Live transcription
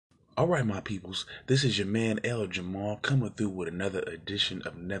All right, my peoples, this is your man El Jamal coming through with another edition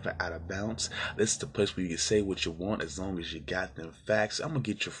of Never Out of Bounds. This is the place where you can say what you want as long as you got them facts. I'm going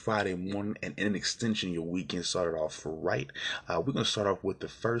to get your Friday morning and in an extension your weekend started off right. We're going to start off with the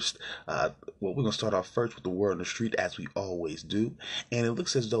first, we're going to start off first with the word on the street as we always do. And it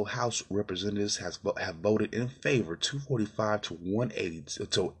looks as though House Representatives have voted in favor 245 to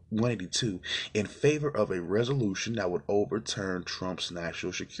 182 in favor of a resolution that would overturn Trump's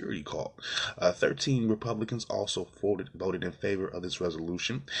national security call. 13 Republicans also voted in favor of this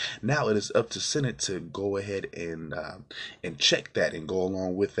resolution. Now it is up to Senate to go ahead and check that and go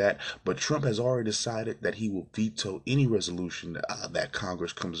along with that. But Trump has already decided that he will veto any resolution that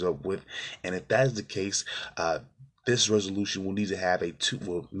Congress comes up with, and if that is the case, this resolution will need to have get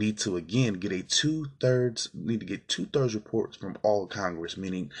two-thirds reports from all of Congress,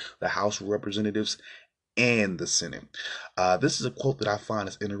 meaning the House of Representatives and the Senate. This is a quote that I find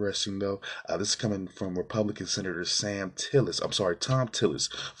is interesting, though. This is coming from Republican Senator Tom Tillis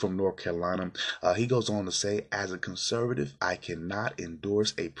from North Carolina. He goes on to say, as a conservative, I cannot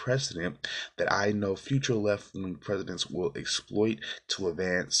endorse a precedent that I know future left-wing presidents will exploit to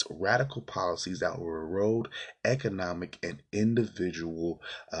advance radical policies that will erode economic and individual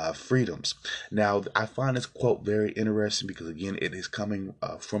freedoms. Now, I find this quote very interesting because, again, it is coming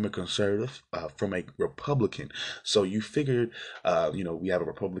from a conservative, from a Republican. So you figured, we have a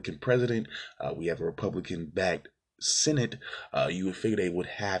Republican president, we have a Republican-backed Senate. You would figure they would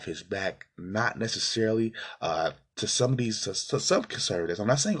have his back, not necessarily to some conservatives. I'm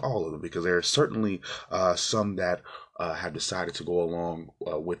not saying all of them, because there are certainly some that have decided to go along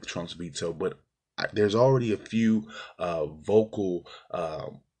with Trump's veto, but there's already a few vocal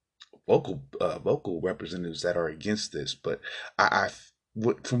representatives that are against this. But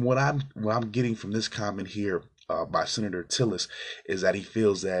from what I'm getting from this comment here by Senator Tillis is that he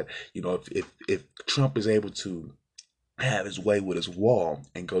feels that if Trump is able to have his way with his wall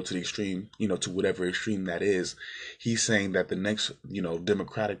and go to the extreme, to whatever extreme that is, he's saying that the next,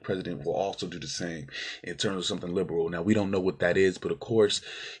 Democratic president will also do the same in terms of something liberal. Now, we don't know what that is, but of course,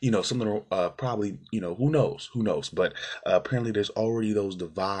 something probably, who knows, but apparently there's already those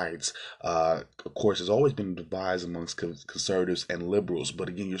divides. Of course, there's always been divides amongst conservatives and liberals, but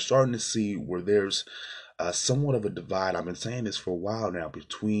again, you're starting to see where there's somewhat of a divide. I've been saying this for a while now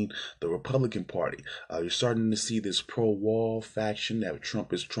between the Republican Party. You're starting to see this pro-wall faction that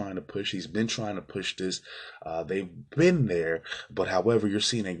Trump is trying to push. He's been trying to push this. They've been there, but however, you're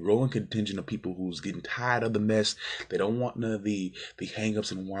seeing a growing contingent of people who's getting tired of the mess. They don't want none of the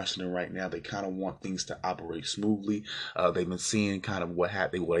hang-ups in Washington right now. They kind of want things to operate smoothly. They've been seeing kind of what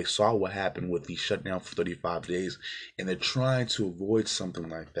happened. They saw what happened with the shutdown for 35 days, and they're trying to avoid something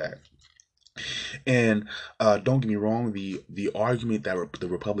like that. And don't get me wrong, the argument that the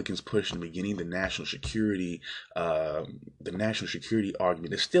Republicans pushed in the beginning, the national security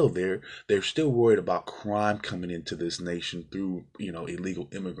argument is still there. They're still worried about crime coming into this nation through illegal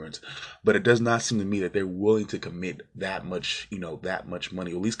immigrants, but it does not seem to me that they're willing to commit that much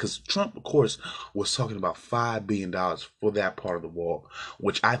money, at least because Trump, of course, was talking about $5 billion for that part of the wall,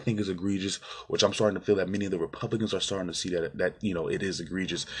 which I think is egregious. Which I'm starting to feel that many of the Republicans are starting to see that it is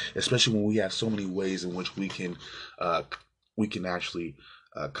egregious, especially when we have so many ways in which we can actually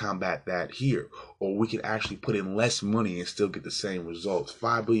combat that here, or we can actually put in less money and still get the same results.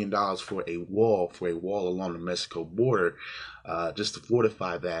 $5 billion for a wall along the Mexico border, just to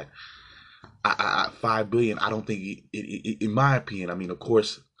fortify that. 5 billion. I don't think, in my opinion. I mean, of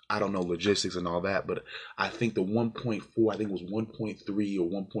course, I don't know logistics and all that, but I think the 1.4, I think it was 1.3 or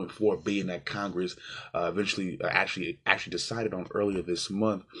 1.4 billion that Congress eventually actually decided on earlier this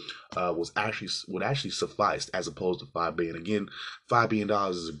month would actually suffice, as opposed to 5 billion. Again, $5 billion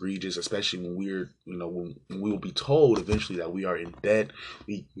is egregious, especially when when we will be told eventually that we are in debt.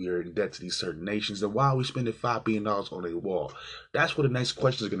 We are in debt to these certain nations. Then why are we spending $5 billion on a wall? That's where the next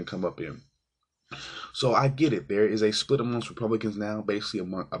question is going to come up in. So I get it. There is a split amongst Republicans now, basically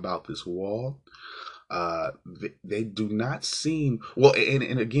about this wall. They do not seem well,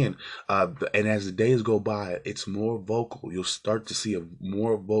 and again, and as the days go by, it's more vocal. You'll start to see a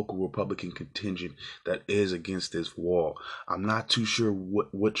more vocal Republican contingent that is against this wall. I'm not too sure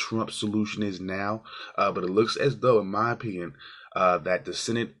what Trump's solution is now, but it looks as though, in my opinion, that the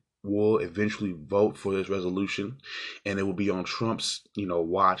Senate will eventually vote for this resolution, and it will be on Trump's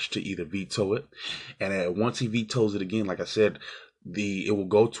watch to either veto it, and once he vetoes it again, like I said, it will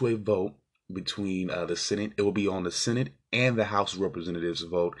go to a vote between the Senate. It will be on the Senate and the House of Representatives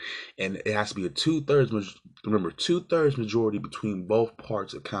vote, and it has to be a two-thirds majority between both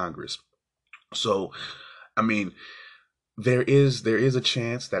parts of Congress. So, I mean, there is a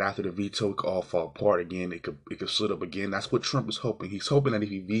chance that after the veto, it could all fall apart again. It could split up again. That's what Trump is hoping. He's hoping that if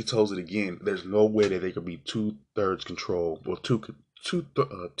he vetoes it again, there's no way that they could be two-thirds control, or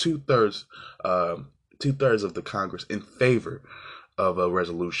two-thirds two-thirds of the Congress in favor of a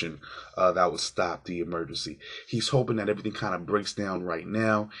resolution that would stop the emergency. He's hoping that everything kind of breaks down right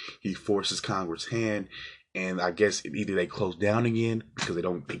now. He forces Congress' hand, and I guess either they close down again because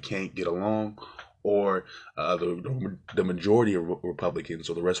they can't get along, or the majority of Republicans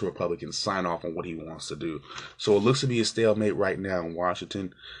or the rest of Republicans sign off on what he wants to do. So it looks to be a stalemate right now in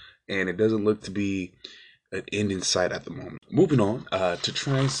Washington, and it doesn't look to be an end in sight at the moment. Moving on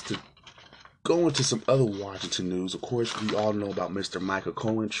to go into some other Washington news. Of course, we all know about Mr. Michael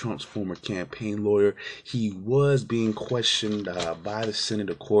Cohen, Trump's former campaign lawyer. He was being questioned by the Senate,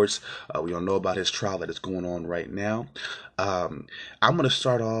 of course. We all know about his trial that is going on right now. I'm going to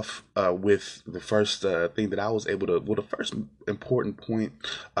start off with the first thing that I was able to, well, the first important point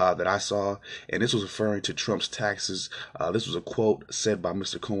that I saw, and this was referring to Trump's taxes. This was a quote said by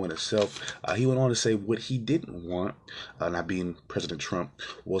Mr. Cohen himself. He went on to say what he didn't want, not being President Trump,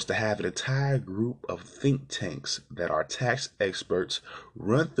 was to have an entire group of think tanks that are tax experts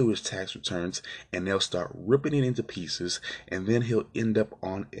run through his tax returns, and they'll start ripping it into pieces, and then he'll end up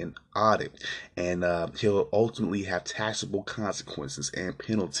on an audit, and he'll ultimately have taxable consequences and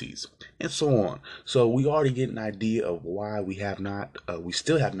penalties, and so on. So we already get an idea of why we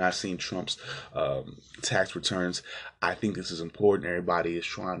still have not seen Trump's tax returns. I think this is important. Everybody is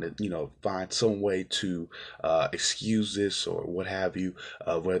trying to, find some way to excuse this or what have you,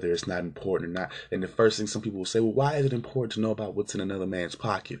 whether it's not important or not. And the first thing some people will say, well, why is it important to know about what's in another man's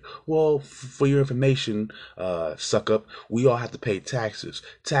pocket? Well, for your information, suck up, we all have to pay taxes.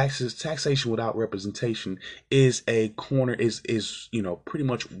 Taxation without representation is pretty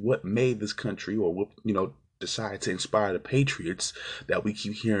much what made this country, or what, decided to inspire the patriots that we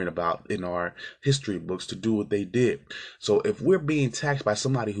keep hearing about in our history books to do what they did. So if we're being taxed by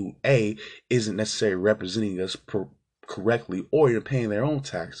somebody who isn't necessarily representing us correctly, or you're paying their own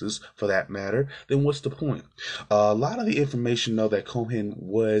taxes for that matter, then what's the point? A lot of the information though that Cohen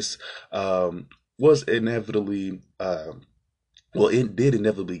was inevitably it did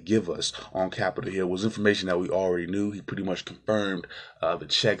inevitably give us on Capitol Hill was information that we already knew. He pretty much confirmed the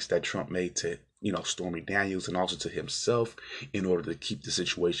checks that Trump made to Stormy Daniels and also to himself in order to keep the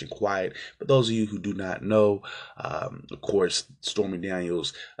situation quiet. For those of you who do not know, of course, Stormy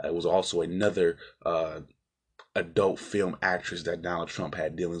Daniels was also another adult film actress that Donald Trump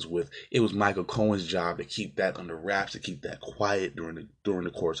had dealings with. It was Michael Cohen's job to keep that under wraps, to keep that quiet during the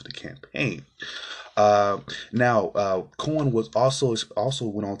course of the campaign. Cohen was also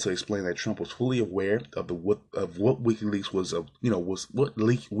went on to explain that Trump was fully aware of what WikiLeaks was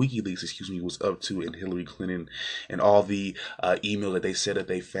up to in Hillary Clinton and all the email that they said that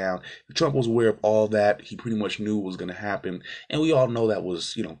they found. Trump was aware of all that. He pretty much knew what was going to happen, and we all know that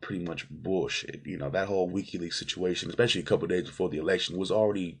was pretty much bullshit. That whole WikiLeaks situation, especially a couple of days before the election,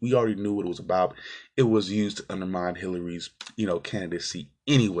 we already knew what it was about. It was used to undermine Hillary's candidacy.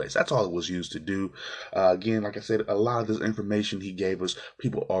 Anyways, that's all it was used to do. Again, like I said, a lot of this information he gave us,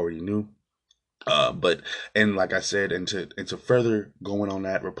 people already knew. And like I said, and to further going on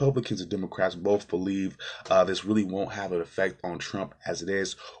that, Republicans and Democrats both believe this really won't have an effect on Trump as it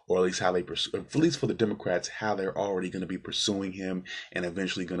is, or at least at least for the Democrats, how they're already going to be pursuing him and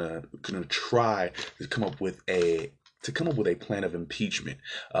eventually gonna try to come up with a plan of impeachment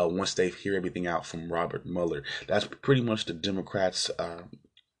once they hear everything out from Robert Mueller. That's pretty much the Democrats.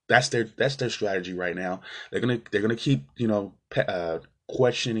 That's their strategy right now. They're gonna keep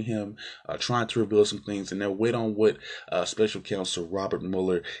questioning him, trying to reveal some things, and they'll wait on what Special Counsel Robert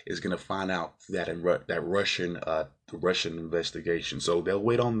Mueller is going to find out that Russian investigation. So they'll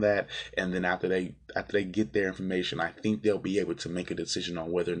wait on that, and then after they get their information, I think they'll be able to make a decision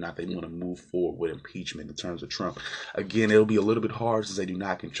on whether or not they want to move forward with impeachment in terms of Trump. Again, it'll be a little bit hard since they do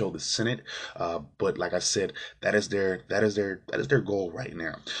not control the Senate, but like I said, that is their goal right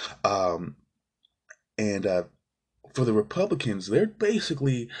now. For the Republicans, they're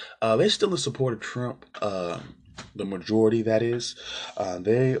basically they're still in support of Trump. The majority, that is,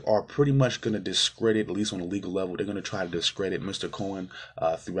 they are pretty much going to discredit, at least on a legal level, they're going to try to discredit Mr. Cohen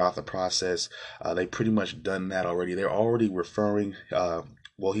throughout the process. They pretty much done that already. They're already referring.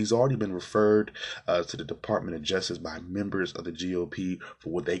 He's already been referred to the Department of Justice by members of the GOP for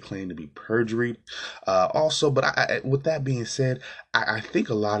what they claim to be perjury. With that being said, I think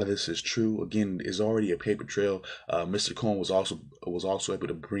a lot of this is true. Again, is already a paper trail. Mr. Cohen was also able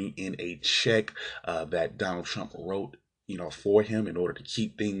to bring in a check that Donald Trump wrote for him in order to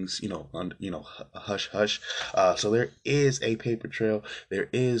keep things, hush hush. So there is a paper trail. There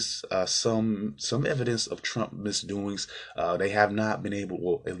is some evidence of Trump misdoings. They have not been able,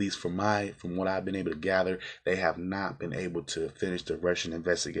 well, at least from what I've been able to gather, they have not been able to finish the Russian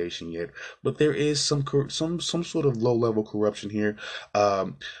investigation yet. But there is some sort of low level corruption here.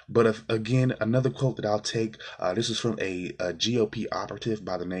 But again, another quote that I'll take. This is from a GOP operative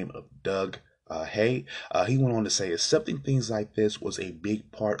by the name of Doug Hay. He went on to say accepting things like this was a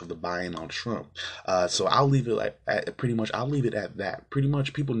big part of the buy-in on Trump. So I'll leave it I'll leave it at that. Pretty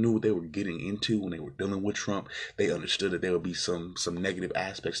much people knew what they were getting into when they were dealing with Trump. They understood that there would be some negative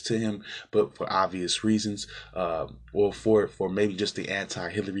aspects to him, but for obvious reasons, or for maybe just the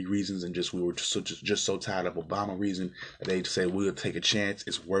anti-Hillary reasons, and we were just so tired of Obama reason that they say we'll take a chance.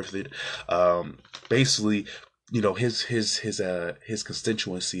 It's worth it. Basically, his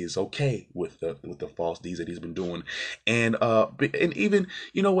constituency is okay with the false deeds that he's been doing, and even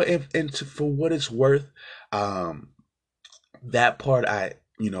for what it's worth, that part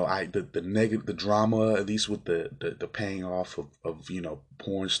the negative, the drama, at least with the paying off of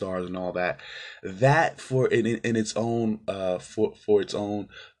porn stars and all that for in its own for its own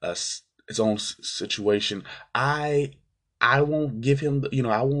situation. I won't give him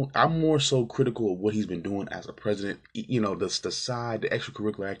I'm more so critical of what he's been doing as a president. The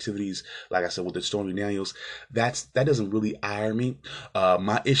extracurricular activities, like I said, with the Stormy Daniels, that doesn't really ire me.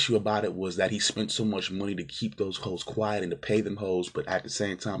 My issue about it was that he spent so much money to keep those hoes quiet and to pay them hoes, but at the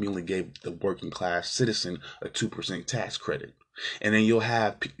same time, he only gave the working class citizen a 2% tax credit. And then you'll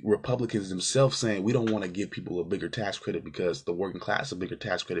have Republicans themselves saying we don't want to give people a bigger tax credit because the working class a bigger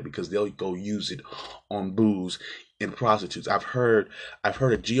tax credit because they'll go use it on booze and prostitutes. I've heard a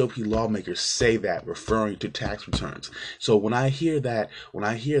GOP lawmaker say that, referring to tax returns. So when I hear that from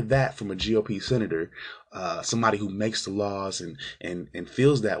a GOP senator, somebody who makes the laws and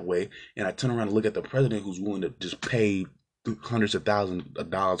feels that way, and I turn around and look at the president who's willing to just pay hundreds of thousands of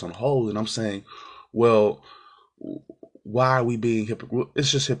dollars on holes, and I'm saying, well, why are we being hypocritical?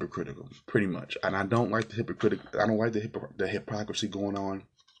 It's just hypocritical, pretty much. And I don't like the hypocrisy going on,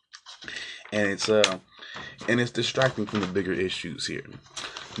 and it's distracting from the bigger issues here.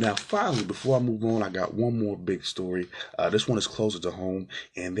 Now, finally, before I move on, I got one more big story. This one is closer to home,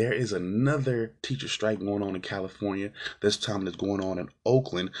 and there is another teacher strike going on in California. This time it's going on in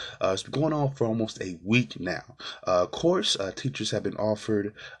Oakland. It's been going on for almost a week now. Of course, teachers have been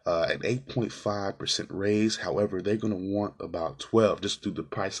offered an 8.5% raise. However, they're going to want about 12 just due to the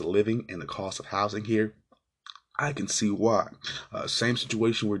price of living and the cost of housing here. I can see why. Same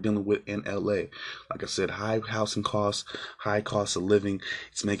situation we're dealing with in LA. Like I said, high housing costs, high cost of living.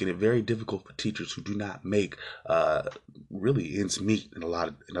 It's making it very difficult for teachers who do not make really ends meet in a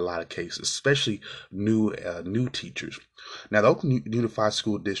lot of cases, especially new teachers. Now, the Oakland Unified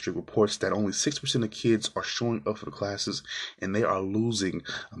School District reports that only 6% of kids are showing up for the classes, and they are losing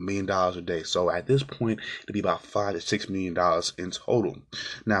 $1 million a day. So at this point, it'll be about $5 to $6 million in total.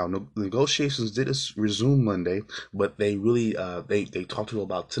 Now, negotiations did resume Monday, but they really they talked to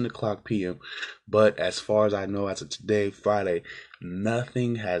about 10 o'clock p.m. But as far as I know, as of today, Friday,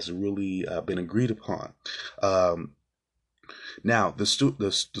 nothing has really been agreed upon. Now, the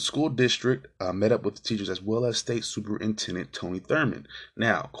school district met up with the teachers as well as State Superintendent Tony Thurmond.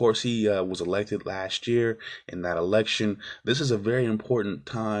 Now, of course, he was elected last year in that election. This is a very important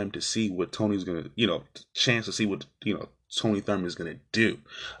time to see what Tony's going to, chance to see what, Tony Thurmond is going to do.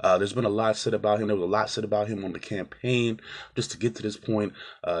 There's been a lot said about him. There was a lot said about him on the campaign just to get to this point.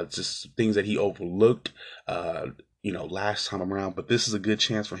 Just things that he overlooked, last time around. But this is a good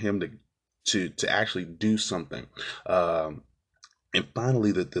chance for him to actually do something. And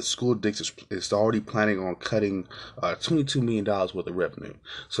finally, the school district is already planning on cutting $22 million worth of revenue.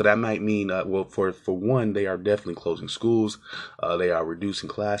 So that might mean, for one, they are definitely closing schools. They are reducing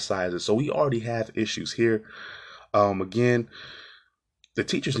class sizes. So we already have issues here. Again, the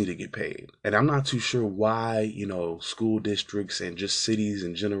teachers need to get paid. And I'm not too sure why, school districts and just cities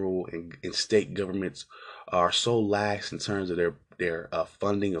in general and state governments are so lax in terms of their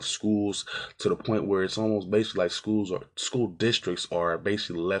funding of schools, to the point where it's almost basically like school districts are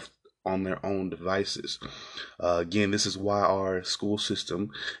basically left on their own devices. Again, this is why our school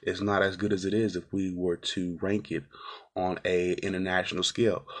system is not as good as it is if we were to rank it on a international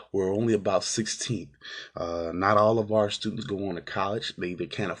scale. We're only about 16th. Not all of our students go on to college. They either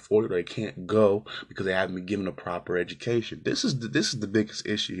can't afford it or they can't go because they haven't been given a proper education. This is the biggest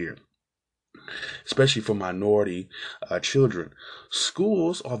issue here, especially for minority children.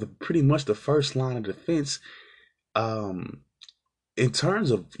 Schools are pretty much the first line of defense in terms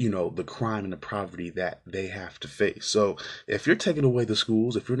of, the crime and the poverty that they have to face. So if you're taking away the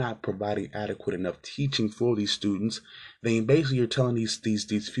schools, if you're not providing adequate enough teaching for these students, then basically you're telling these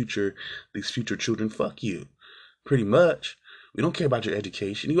future children, fuck you, pretty much. We don't care about your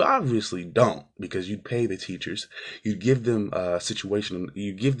education. You obviously don't, because you pay the teachers. You give them a situation.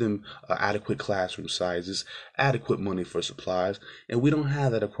 You give them adequate classroom sizes, adequate money for supplies, and we don't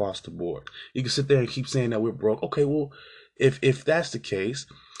have that across the board. You can sit there and keep saying that we're broke. Okay, well, if that's the case,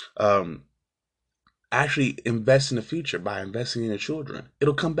 um, actually invest in the future by investing in your children.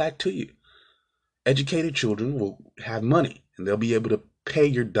 It'll come back to you. Educated children will have money, and they'll be able to pay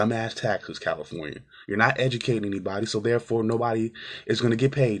your dumbass taxes, California. You're not educating anybody, so therefore nobody is going to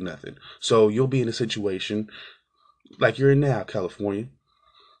get paid nothing. So you'll be in a situation like you're in now, California.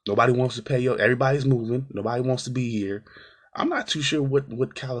 Nobody wants to pay you. Everybody's moving. Nobody wants to be here. I'm not too sure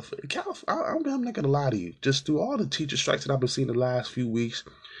what California. I'm not gonna lie to you. Just through all the teacher strikes that I've been seeing the last few weeks,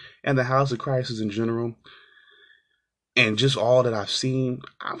 and the housing crisis in general, and just all that I've seen,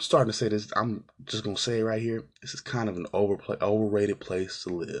 I'm starting to say this. I'm just gonna say it right here. This is kind of an overrated place to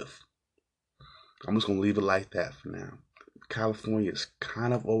live. I'm just gonna leave it like that for now. California is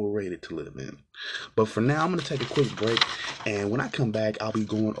kind of overrated to live in. But for now, I'm going to take a quick break. And when I come back, I'll be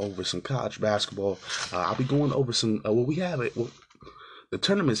going over some college basketball. I'll be going over some, we have it. Well, the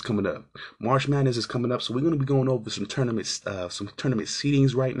tournament's coming up. March Madness is coming up. So we're going to be going over some tournament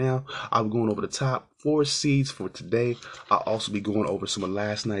seedings right now. I'll be going over the top 4 seeds for today. I'll also be going over some of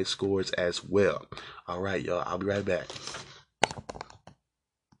last night's scores as well. All right, y'all. I'll be right back.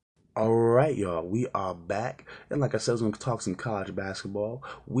 All right, y'all, we are back. And like I said, I was going to talk some college basketball.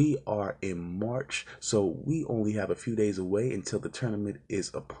 We are in March, so we only have a few days away until the tournament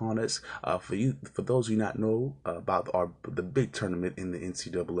is upon us. For those of you not know about the big tournament in the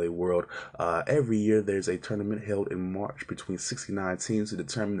NCAA world, every year there's a tournament held in March between 69 teams to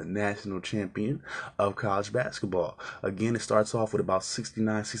determine the national champion of college basketball. Again, it starts off with about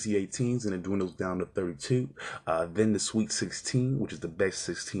 69, 68 teams, and it dwindles down to 32. Then the Sweet 16, which is the best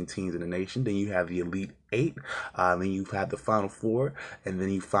 16 teams in the nation. Then you have the Elite 8. Then you've had the Final 4, and then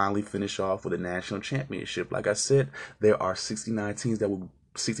you finally finish off with a national championship. Like I said, there are 69 teams that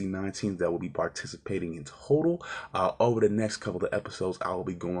will be participating in total. Over the next couple of episodes, I will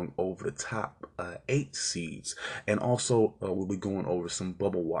be going over the top 8 seeds, and also we'll be going over some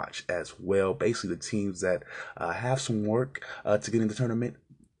bubble watch as well. Basically, the teams that have some work to get in the tournament,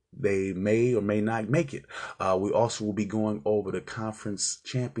 they may or may not make it. We also will be going over the conference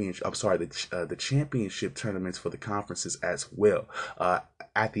championship. I'm sorry, the championship tournaments for the conferences as well.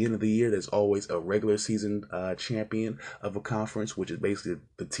 At the end of the year, there's always a regular season champion of a conference, which is basically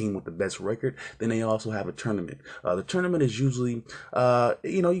the team with the best record. Then they also have a tournament. The tournament is usually,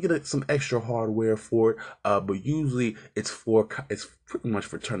 you get some extra hardware for it, but usually it's pretty much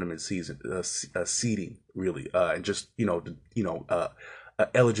for tournament season seeding, really, and just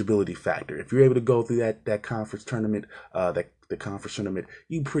eligibility factor. If you're able to go through that conference tournament, the conference tournament,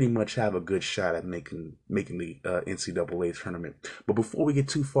 you pretty much have a good shot at making the NCAA tournament. But before we get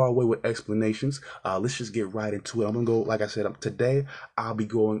too far away with explanations, let's just get right into it. I'm gonna go, like I said, today I'll be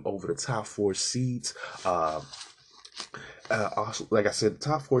going over the top 4 seeds. Also, like I said, the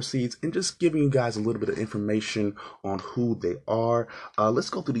top 4 seeds, and just giving you guys a little bit of information on who they are. Let's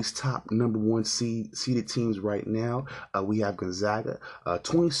go through these top number 1 seeded teams right now. We have Gonzaga,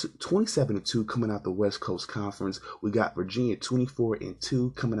 27-2 coming out the West Coast Conference. We got Virginia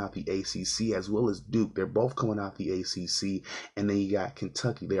 24-2 coming out the ACC, as well as Duke. They're both coming out the ACC, and then you got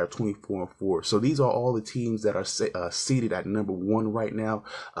Kentucky. They are 24-4. So these are all the teams that are seeded at number 1 right now.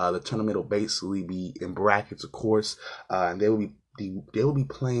 The tournament will basically be in brackets, of course, and they will be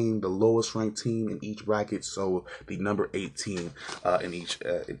playing the lowest ranked team in each bracket, so the number 8 team in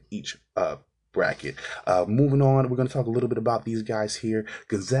each bracket. Moving on, we're going to talk a little bit about these guys here.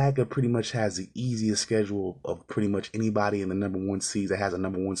 Gonzaga pretty much has the easiest schedule of pretty much anybody in the number 1 seed that has a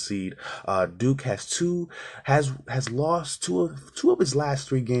number 1 seed. Duke has lost two of his last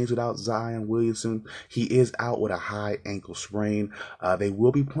 3 games without Zion Williamson. He is out with a high ankle sprain. They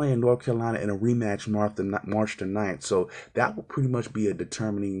will be playing North Carolina in a rematch March the 9th, so that will pretty much be a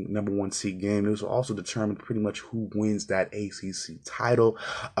determining number 1 seed game. It will also determine pretty much who wins that ACC title.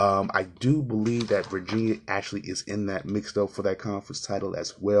 I do believe that Virginia actually is in that mixed up for that conference title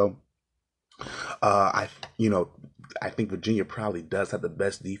as well. I think Virginia probably does have the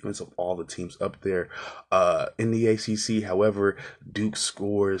best defense of all the teams up there in the ACC. However, Duke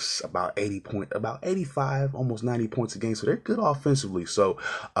scores about 85, almost 90 points a game, so they're good offensively. So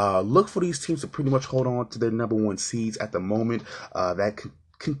look for these teams to pretty much hold on to their number 1 seeds at the moment. That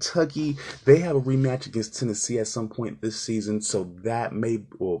Kentucky, they have a rematch against Tennessee at some point this season, so that may,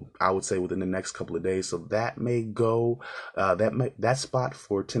 well, I would say within the next couple of days, so that may go, that spot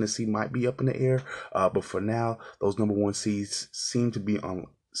for Tennessee might be up in the air, but for now, those number one seeds seem to be in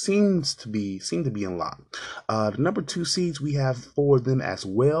line. The number two seeds, we have four of them as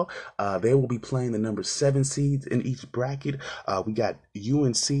well. They will be playing the number seven seeds in each bracket. We got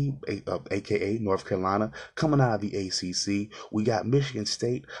UNC, aka North Carolina, coming out of the ACC. We got Michigan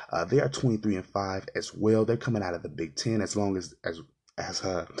State. They are 23-5 as well. They're coming out of the Big Ten,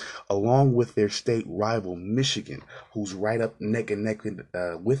 along with their state rival Michigan, who's right up neck and neck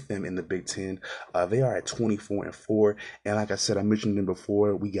with them in the Big Ten. They are at 24-4, and like I said, I mentioned them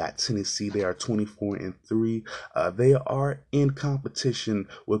before. We got Tennessee; they are 24-3. They are in competition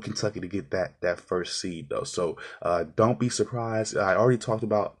with Kentucky to get that first seed, though. So don't be surprised. I already talked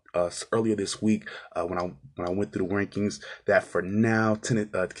about earlier this week when I went through the rankings that for now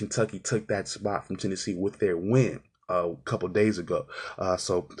Kentucky took that spot from Tennessee with their win a couple days ago.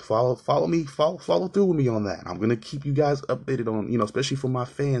 So follow through with me on that. I'm gonna keep you guys updated on, especially for my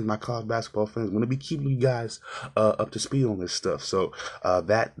fans, my college basketball fans. I'm gonna be keeping you guys up to speed on this stuff. So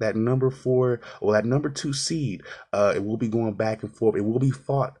that number two seed, it will be going back and forth. It will be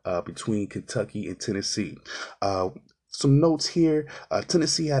fought between Kentucky and Tennessee. Some notes here.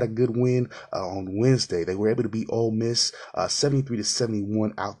 Tennessee had a good win on Wednesday. They were able to beat Ole Miss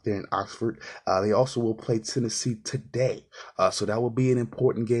 73-71 out there in Oxford. They also will play Tennessee today, so that will be an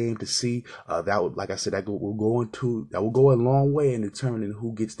important game to see. Like I said, that will go a long way in determining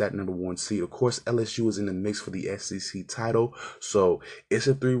who gets that number one seed. Of course, LSU is in the mix for the SEC title, so it's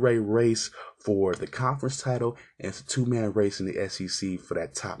a three-way race for the conference title, and it's a two-man race in the SEC for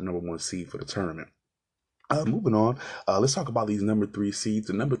that top number one seed for the tournament. Moving on, let's talk about these number three seeds.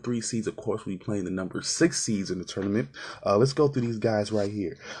 The number three seeds, of course, will be playing the number six seeds in the tournament. Let's go through these guys right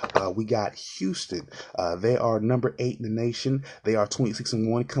here. We got Houston. They are number 8 in the nation. They are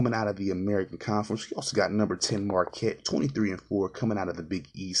 26-1 coming out of the American Conference. We also got number 10 Marquette, 23-4 coming out of the Big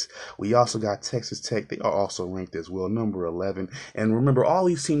East. We also got Texas Tech. They are also ranked as well, number 11. And remember, all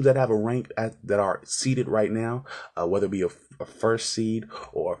these teams that have a rank that are seeded right now, whether it be a first seed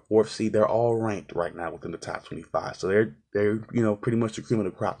or a fourth seed, they're all ranked right now within the top 25. So they're pretty much the cream of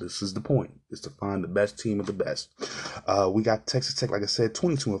the crop. This is the point, is to find the best team of the best. We got Texas Tech, like I said,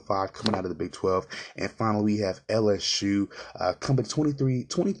 22-5 coming out of the Big 12. And finally, we have LSU coming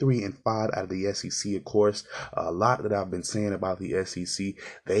 23-5 out of the SEC, of course. A lot that I've been saying about the SEC.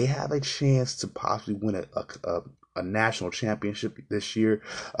 They have a chance to possibly win a national championship this year.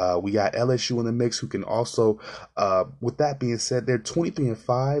 We got LSU in the mix, who can also, with that being said, they're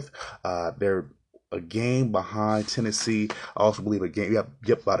 23-5. They're a game behind Tennessee. I also believe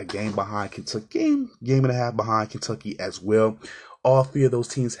about a game behind Kentucky, game and a half behind Kentucky as well. All three of those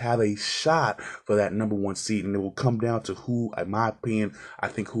teams have a shot for that number one seed, and it will come down to who, in my opinion, I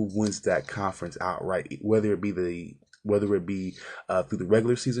think who wins that conference outright, whether it be through the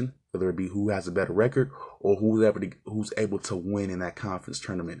regular season, whether it be who has a better record, or who's able to win in that conference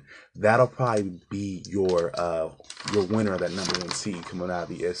tournament. That'll probably be your winner of that number one seed coming out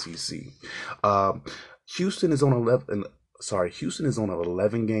of the SEC. Houston is on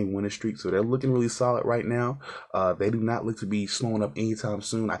 11 game winning streak, so they're looking really solid right now. They do not look to be slowing up anytime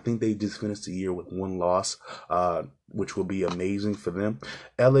soon. I think they just finished the year with one loss, which will be amazing for them.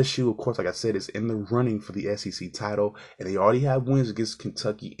 LSU, of course, like I said, is in the running for the SEC title, and they already have wins against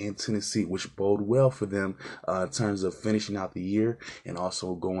Kentucky and Tennessee, which bode well for them in terms of finishing out the year and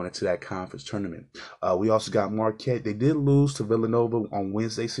also going into that conference tournament. We also got Marquette. They did lose to Villanova on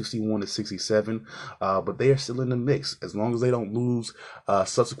Wednesday, 61-67, but they are still in the mix. As long as they don't lose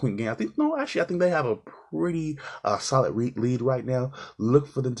subsequent game, I think they have a pretty solid lead right now. Look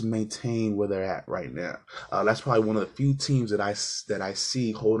for them to maintain where they're at right now. That's probably one of the few teams that I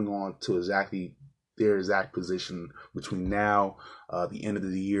see holding on to their exact position between now, the end of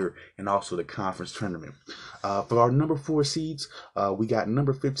the year, and also the conference tournament. For our number 4 seeds, we got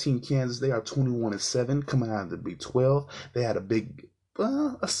number 15 Kansas. They are 21-7 coming out of the Big 12. They had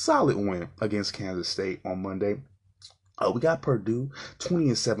a solid win against Kansas State on Monday. We got Purdue,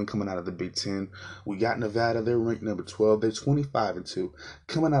 20-7 coming out of the Big Ten. We got Nevada, they're ranked number 12. They're 25-2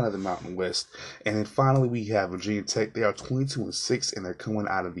 coming out of the Mountain West. And then finally, we have Virginia Tech. They are 22-6, and they're coming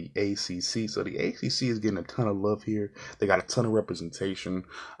out of the ACC. So the ACC is getting a ton of love here. They got a ton of representation.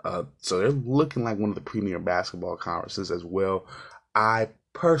 So they're looking like one of the premier basketball conferences as well. I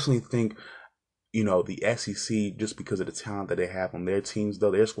personally think, the SEC, just because of the talent that they have on their teams, though,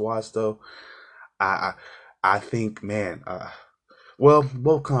 their squads, though, I think, man, Well,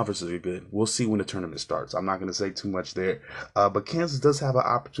 both conferences are good. We'll see when the tournament starts. I'm not going to say too much there. But Kansas does have an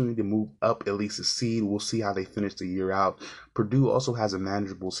opportunity to move up at least a seed. We'll see how they finish the year out. Purdue also has a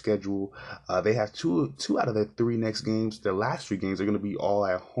manageable schedule. They have two out of their three next games. Their last three games are going to be all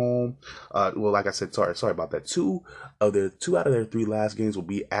at home. Well, like I said, sorry about that. Two out of their three last games will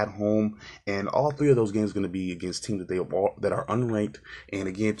be at home, and all three of those games are going to be against teams that are unranked. And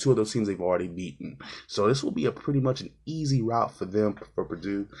again, two of those teams they've already beaten. So this will be a pretty much an easy route for them, for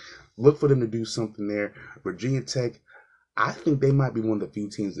Purdue. Look for them to do something there. Virginia Tech, I think they might be one of the few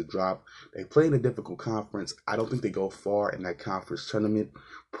teams to drop. They play in a difficult conference. I don't think they go far in that conference tournament.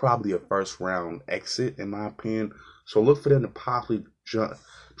 Probably a first round exit, in my opinion. So look for them to possibly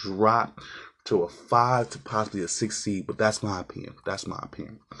drop to a 5 to possibly a 6 seed. But that's my opinion.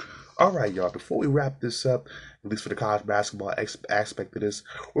 All right, y'all. Before we wrap this up, at least for the college basketball aspect of this,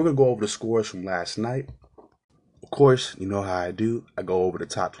 we're going to go over the scores from last night. Of course, you know how I do. I go over the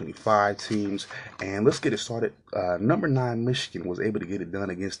top 25 teams, and let's get it started. Number 9 Michigan was able to get it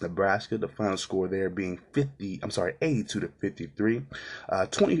done against Nebraska. The final score there being 82 to 53.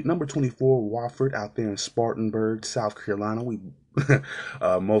 Number 24 Wofford out there in Spartanburg, South Carolina. We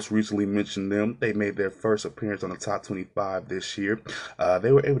most recently mentioned them. They made their first appearance on the top 25 this year.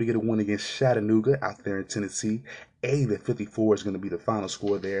 They were able to get a win against Chattanooga out there in Tennessee. 80 to 54 is going to be the final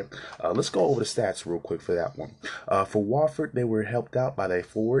score there. Let's go over the stats real quick for that one. For Wofford, they were helped out by their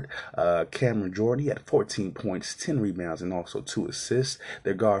forward, Cameron Jordan. He had 14 points, 10 rebounds, and also 2 assists.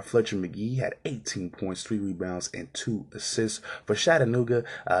 Their guard, Fletcher McGee, had 18 points, 3 rebounds, and 2 assists. For Chattanooga,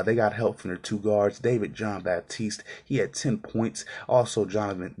 they got help from their 2 guards, David John Baptiste. He had 10 points. Also,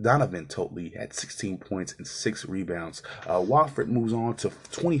 Donovan Totley had 16 points and 6 rebounds. Wofford moves on to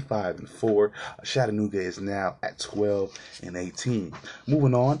 25 and 4. Chattanooga is now at 12 and 18.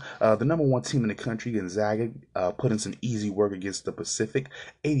 Moving on, the number 1 team in the country, Gonzaga, put in some easy work against the Pacific.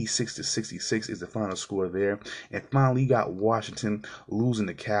 86 to 66 is the final score there. And finally, you got Washington losing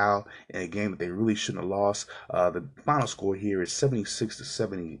to Cal in a game that they really shouldn't have lost. The final score here is 76 to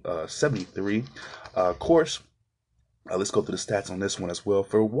 73. Of course, let's go through the stats on this one as well.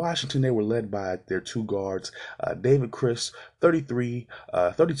 For Washington, they were led by their 2 guards, David Chris, 32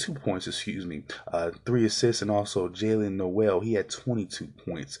 points, 3 assists, and also Jalen Noel, he had 22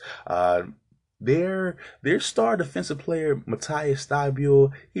 points. Their star defensive player, Matthias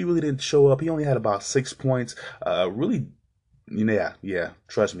Thybulle, he really didn't show up. He only had about 6 points. Yeah,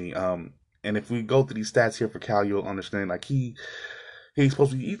 trust me. And if we go through these stats here for Cal, you'll understand, like, he's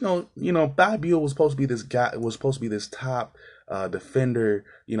supposed to be, Thybulle was supposed to be this top defender,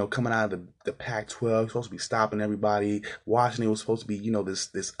 coming out of the Pac-12. He's supposed to be stopping everybody. Washington was supposed to be,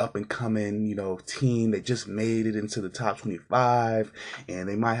 this up and coming, team that just made it into the top 25, and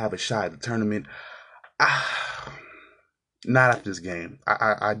they might have a shot at the tournament. Not after this game.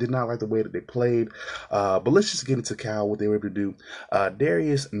 I did not like the way that they played. But let's just get into Cal, what they were able to do.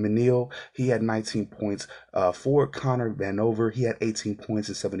 Darius Menil, he had 19 points. For Connor Vanover, he had 18 points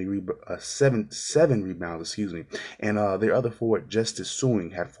and 7 rebounds, And their other forward, Justice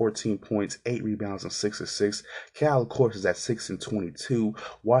Suing, had 14 points, 8 rebounds, and 6 assists. Cal, of course, is at 6 and 22.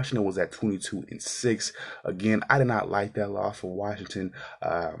 Washington was at 22 and 6. Again, I did not like that loss for Washington.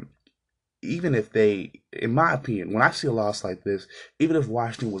 Even if they, in my opinion, when I see a loss like this, even if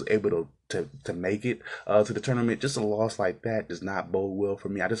Washington was able to make it to the tournament, just a loss like that does not bode well for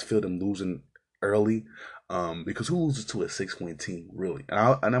me. I just feel them losing early, because who loses to a 6-win team, really?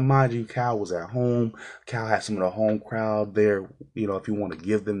 And mind you, Cal was at home. Cal had some of the home crowd there, if you want to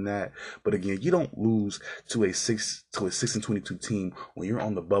give them that. But again, you don't lose to a 6 and 22 team when you're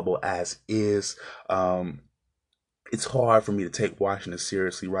on the bubble as is. It's hard for me to take Washington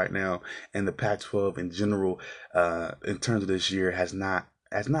seriously right now, and the Pac-12 in general, in terms of this year, has not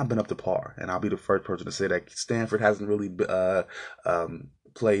been up to par. And I'll be the first person to say that. Stanford hasn't really played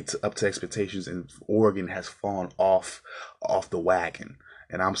up to expectations, and Oregon has fallen off the wagon,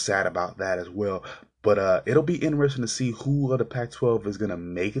 and I'm sad about that as well. But it'll be interesting to see who of the Pac-12 is gonna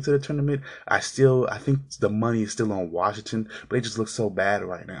make it to the tournament. I think the money is still on Washington, but they just look so bad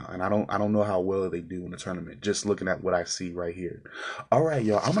right now, and I don't know how well they do in the tournament. Just looking at what I see right here. All right,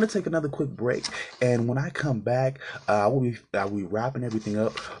 y'all. I'm gonna take another quick break, and when I come back, we'll be wrapping everything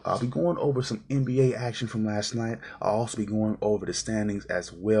up. I'll be going over some NBA action from last night. I'll also be going over the standings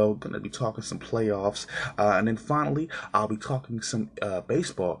as well. Gonna be talking some playoffs, and then finally, I'll be talking some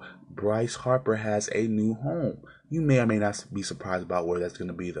baseball. Bryce Harper has a new home. You may or may not be surprised about where that's going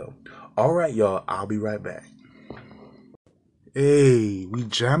to be, though. All right, y'all. I'll be right back. Hey, we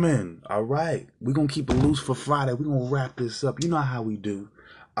jamming. All right. We're going to keep it loose for Friday. We're going to wrap this up. You know how we do.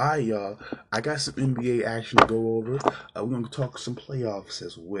 I got some NBA action to go over. We're going to talk some playoffs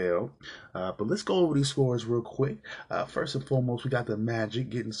as well. But let's go over these scores real quick. First and foremost, we got the Magic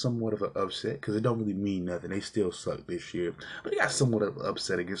getting somewhat of an upset because it don't really mean nothing. They still suck this year. But they got somewhat of an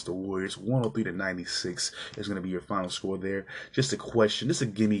upset against the Warriors. 103 to 96 is going to be your final score there. Just a question. This is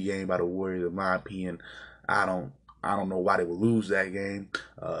a gimme game by the Warriors, in my opinion. I don't I don't know why they would lose that game.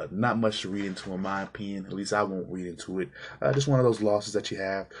 Not much to read into, in my opinion. At least I won't read into it. Just one of those losses that you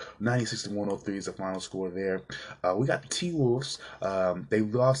have. 96 to 103 is the final score there. We got the T Wolves. They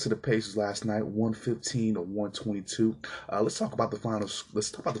lost to the Pacers last night, 115 to 122. Let's talk about the finals. Let's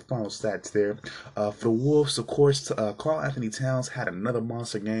talk about the final stats there. For the Wolves, of course, Karl Anthony Towns had another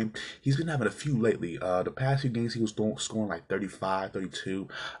monster game. He's been having a few lately. The past few games, he was scoring like 35, 32.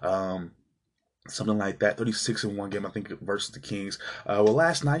 Something like that, 36 in one game, I think, versus the Kings. Well,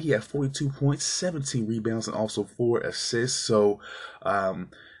 last night he had 42 points, 17 rebounds, and also 4 assists. So,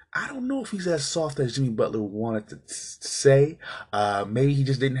 I don't know if he's as soft as Jimmy Butler wanted to say. Maybe he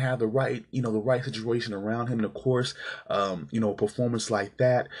just didn't have the right, the right situation around him. And of course, a performance like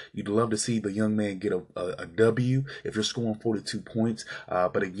that, you'd love to see the young man get a W if you're scoring 42 points.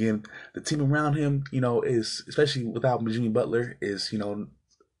 But again, the team around him, is, especially without Jimmy Butler, is,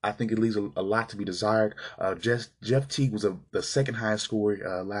 I think it leaves a lot to be desired. Jeff Teague was the second highest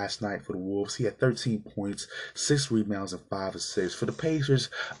scorer last night for the Wolves. He had 13 points, 6 rebounds, and 5 assists. For the Pacers,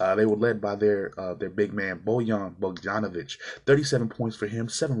 they were led by their big man, Bojan Bogdanovic. 37 points for him,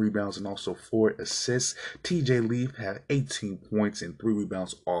 7 rebounds, and also 4 assists. TJ Leaf had 18 points and 3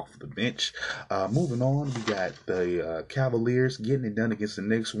 rebounds off the bench. Moving on, we got the Cavaliers getting it done against the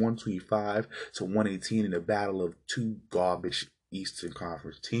Knicks, 125 to 118 in a battle of two garbage Eastern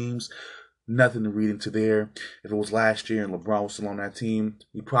Conference teams. Nothing to read into there. If it was last year and LeBron was still on that team,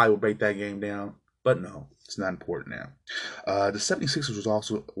 we probably would break that game down. But no, it's not important now. The 76ers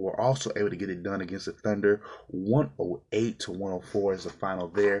were also able to get it done against the Thunder. 108 to 104 is the final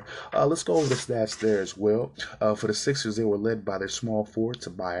there. Let's go over the stats there as well. For the Sixers, they were led by their small forward,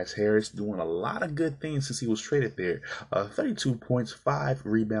 Tobias Harris, doing a lot of good things since he was traded there. 32 points, 5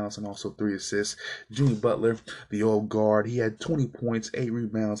 rebounds, and also 3 assists. Jimmy Butler, the old guard, he had 20 points, 8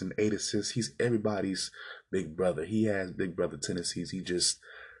 rebounds, and 8 assists. He's everybody's big brother. He has big brother tendencies.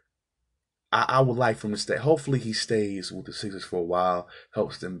 I would like for him to stay. Hopefully, he stays with the Sixers for a while,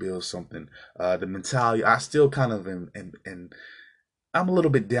 helps them build something. The mentality, I still kind of am, and I'm a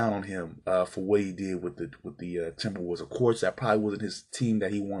little bit down on him for what he did with the Timberwolves. Of course, that probably wasn't his team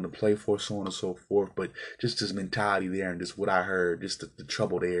that he wanted to play for, so on and so forth. But just his mentality there, and just what I heard, just the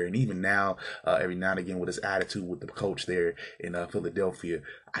trouble there, and even now, every now and again, with his attitude with the coach there in Philadelphia,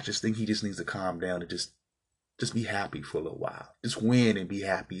 I just think he just needs to calm down and just be happy for a little while. Just win and be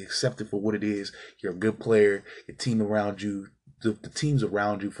happy. Accept it for what it is. You're a good player. Your team around you, the teams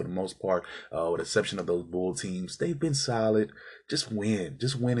around you for the most part, with the exception of those Bull teams, they've been solid. Just win.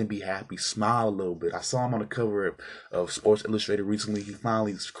 Just win and be happy. Smile a little bit. I saw him on the cover of Sports Illustrated recently. He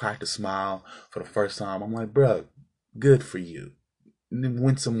finally cracked a smile for the first time. I'm like, bro, good for you. And then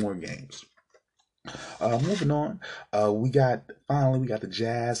win some more games. Moving on, we got the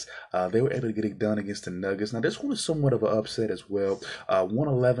Jazz. They were able to get it done against the Nuggets. Now this one is somewhat of an upset as well.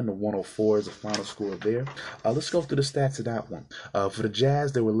 111 to 104 is the final score there. Let's go through the stats of that one. For the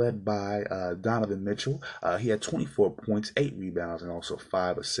Jazz, they were led by Donovan Mitchell. He had 24 points, 8 rebounds, and also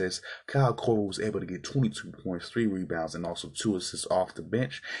 5 assists. Kyle Korver was able to get 22 points, 3 rebounds, and also 2 assists off the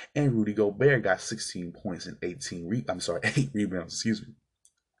bench. And Rudy Gobert got 16 points and 8 rebounds. Excuse me.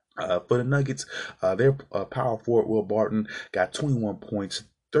 For the Nuggets, their power forward Will Barton got 21 points,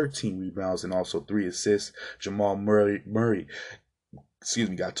 13 rebounds, and also 3 assists. Jamal Murray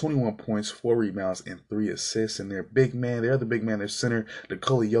got 21 points, 4 rebounds, and 3 assists. And their other big man, their center,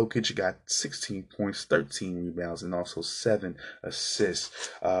 Nikola Jokic, got 16 points, 13 rebounds, and also 7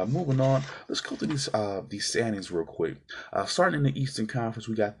 assists. Moving on, let's go through these standings real quick. Starting in the Eastern Conference,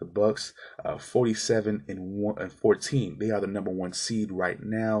 we got the Bucks, 47 and 14. They are the number 1 seed right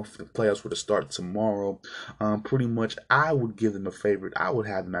now. The playoffs were to start tomorrow. Pretty much, I would give them a favorite. I would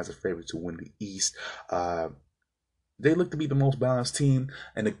have them as a favorite to win the East. They look to be the most balanced team,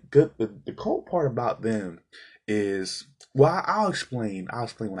 and the cool part about them is, well, I'll explain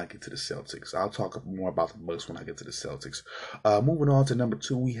when I get to the Celtics. I'll talk more about the Bucks when I get to the Celtics. Moving on to number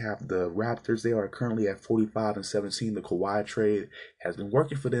 2, we have the Raptors. They are currently at 45 and 17. The Kawhi trade has been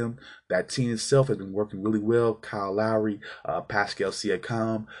working for them. That team itself has been working really well. Kyle Lowry, Pascal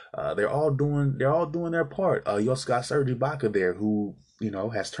Siakam, they're all doing their part. You also got Serge Ibaka there, who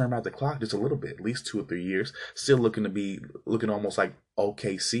has turned out the clock just a little bit, at least 2 or 3 years. Still looking almost like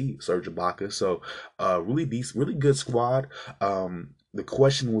OKC, Serge Ibaka. So really good squad. the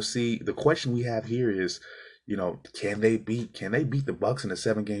question we'll see. The question we have here is, can they beat the Bucks in a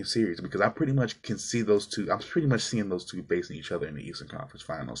 7 game series? Because I pretty much can see those two. I'm pretty much seeing those two facing each other in the Eastern Conference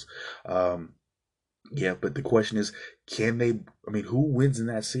Finals. Yeah, but the question is, can they? I mean, who wins in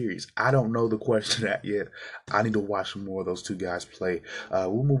that series? I don't know the question that yet. I need to watch more of those two guys play.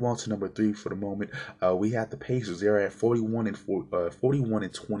 We'll move on to number 3 for the moment. We have the Pacers. They're at 41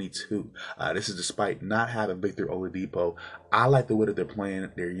 and 22. This is despite not having Victor Oladipo. I like the way that they're playing.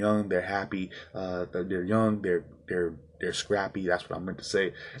 They're young. They're happy. They're young. They're scrappy. That's what I meant to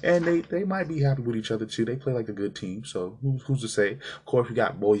say. And they might be happy with each other too. They play like a good team. So who's to say? Of course, we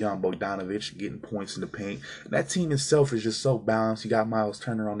got Bojan Bogdanovic getting points in the paint. And that team itself is just so balanced. You got Miles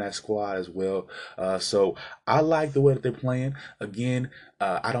Turner on that squad as well. So I like the way that they're playing. Again,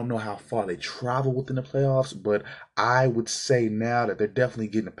 I don't know how far they travel within the playoffs, but I would say now that they're definitely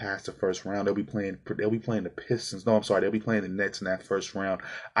getting past the first round. They'll be playing the Pistons. No, I'm sorry, they'll be playing the Nets in that first round.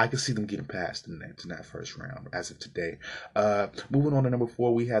 I can see them getting past the Nets in that first round as of today. Moving on to number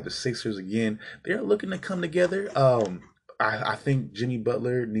 4, we have the Sixers again. They're looking to come together. I think Jimmy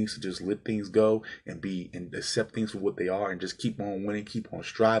Butler needs to just let things go and accept things for what they are and just keep on winning, keep on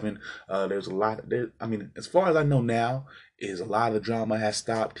striving. There's a lot there. I mean, as far as I know now, is a lot of the drama has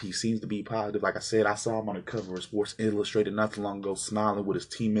stopped. He seems to be positive. Like I said, I saw him on the cover of Sports Illustrated not too long ago, smiling with his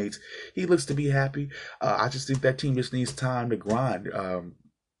teammates. He looks to be happy. I just think that team just needs time to grind.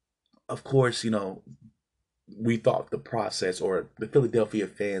 Of course, we thought the process, or the Philadelphia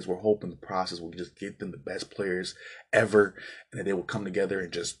fans were hoping the process would just get them the best players ever, and that they will come together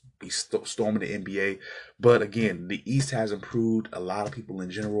and just be storming the NBA. But again, the East has improved. A lot of people in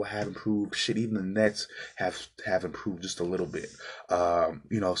general have improved. Shit, even the Nets have improved just a little bit.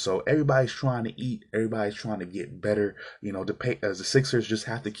 So everybody's trying to eat. Everybody's trying to get better. The Sixers just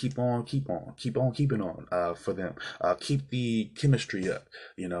have to keep on keeping on for them. Keep the chemistry up.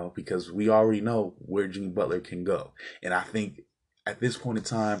 Because we already know where Jimmy Butler can go, and I think at this point in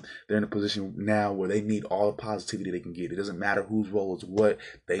time, they're in a position now where they need all the positivity they can get. It doesn't matter whose role is what.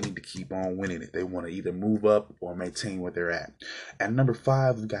 They need to keep on winning if they want to either move up or maintain where they're at. At number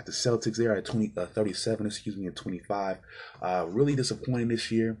 5, we got the Celtics. They're at 37, and 25. Really disappointing this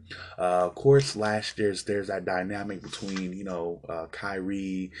year. Of course, last year's there's that dynamic between,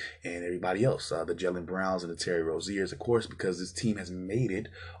 Kyrie and everybody else, the Jaylen Browns and the Terry Roziers, of course, because this team has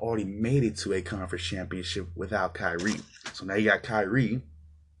already made it to a conference championship without Kyrie. So now you got Kyrie,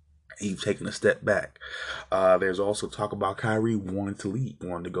 he's taking a step back. There's also talk about Kyrie wanting to leave,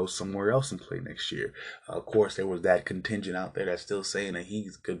 wanting to go somewhere else and play next year. Of course, there was that contingent out there that's still saying that he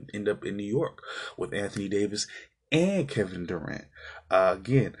could end up in New York with Anthony Davis and Kevin Durant.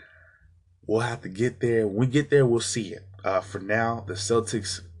 Again, we'll have to get there. When we get there, we'll see it. For now, the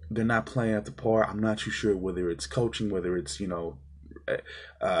Celtics, they're not playing at the par. I'm not too sure whether it's coaching, whether it's,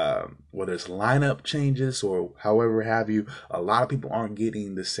 whether it's lineup changes or however have you. A lot of people aren't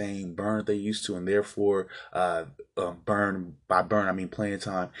getting the same burn that they used to, and therefore burn I mean playing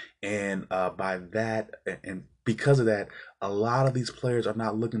time, and by that and because of that, a lot of these players are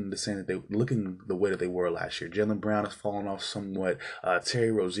not looking the same looking the way that they were last year. Jaylen Brown has fallen off somewhat.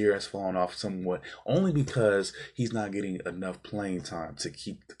 Terry Rozier has fallen off somewhat, only because he's not getting enough playing time to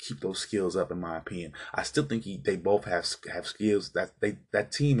keep those skills up. In my opinion, I still think they both have skills.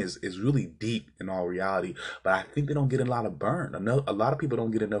 That team is really deep in all reality, but I think they don't get a lot of burn. A lot of people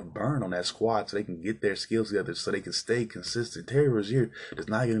don't get enough burn on that squad so they can get their skills together, so they can stay consistent. Terry Rozier does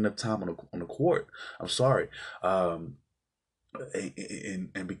not get enough time on the court. I'm sorry. And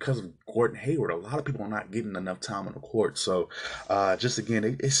because of Gordon Hayward, a lot of people are not getting enough time on the court. So, just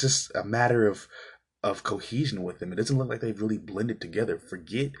again, it's just a matter of cohesion with them. It doesn't look like they've really blended together.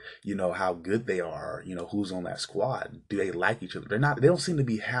 Forget, how good they are. Who's on that squad? Do they like each other? They're not. They don't seem to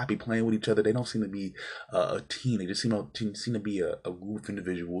be happy playing with each other. They don't seem to be a team. They just seem to be a group of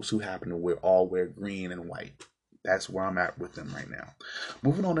individuals who happen to all wear green and white. That's where I'm at with them right now.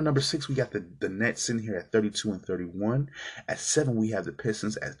 Moving on to number 6, we got the Nets in here at 32 and 31. At 7, we have the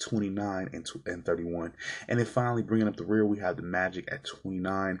Pistons at 29 and 31. And then finally, bringing up the rear, we have the Magic at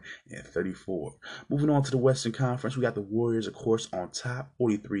 29 and 34. Moving on to the Western Conference, we got the Warriors, of course, on top,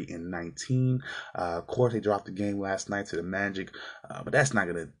 43 and 19. Of course, they dropped the game last night to the Magic, but that's not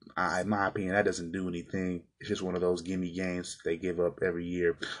going to, in my opinion, that doesn't do anything. It's just one of those gimme games they give up every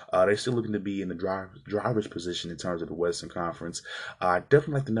year. They're still looking to be in the driver's position position in terms of the Western Conference.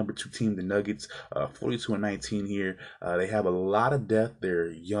 Definitely like the number 2 team, the Nuggets, 42-19 here. They have a lot of depth.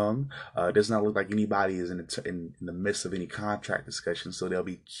 They're young. It does not look like anybody is in the midst of any contract discussion, so they'll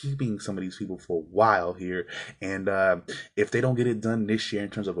be keeping some of these people for a while here. And if they don't get it done this year in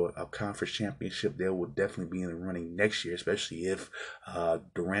terms of a conference championship, they will definitely be in the running next year, especially if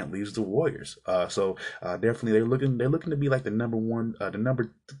Durant leaves the Warriors. So definitely they're looking to be like the number one,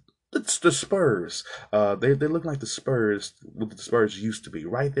 it's the Spurs. They look like the Spurs, what the Spurs used to be,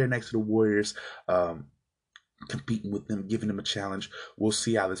 right there next to the Warriors. Competing with them, giving them a challenge. We'll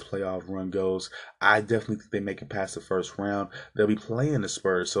see how this playoff run goes. I definitely think they make it past the first round. They'll be playing the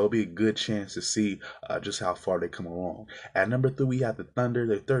Spurs, so it'll be a good chance to see just how far they come along. At number 3, we have the Thunder.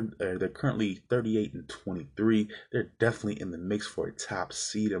 They're currently 38-23. They're definitely in the mix for a top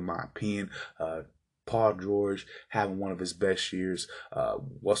seed, in my opinion. Paul George having one of his best years.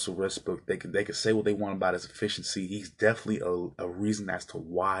 Russell Westbrook, they could say what they want about his efficiency. He's definitely a reason as to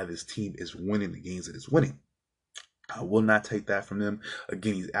why this team is winning the games that it's winning. I will not take that from them.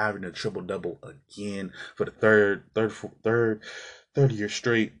 Again, he's averaging a triple-double again for the third year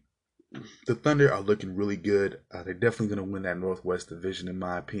straight. The Thunder are looking really good. They're definitely going to win that Northwest Division, in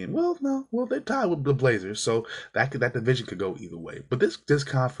my opinion. Well, they're tied with the Blazers, so that division could go either way. But this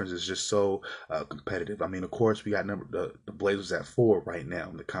conference is just so competitive. I mean, of course, we got the Blazers at 4 right now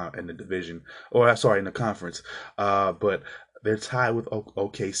in the division, in the conference. But they're tied with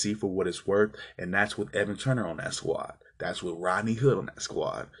OKC for what it's worth, and that's with Evan Turner on that squad. That's with Rodney Hood on that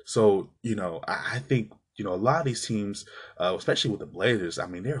squad. So, I think, a lot of these teams, especially with the Blazers, I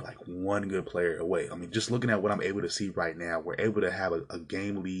mean, they're like one good player away. I mean, just looking at what I'm able to see right now, we're able to have a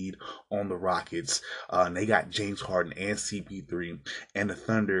game lead on the Rockets. And they got James Harden and CP3. And the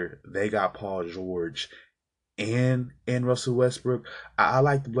Thunder, they got Paul George and Russell Westbrook. I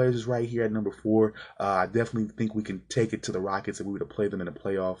like the Blazers right here at number 4. I definitely think we can take it to the Rockets if we were to play them in a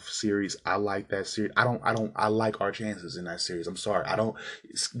playoff series. I like that series. I like our chances in that series. I'm sorry.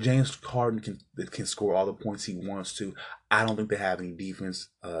 James Harden can score all the points he wants to. I don't think they have any defense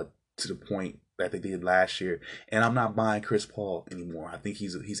to the point that they did last year, and I'm not buying Chris Paul anymore. I think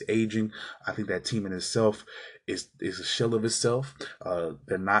he's aging. I think that team in itself is a shell of itself.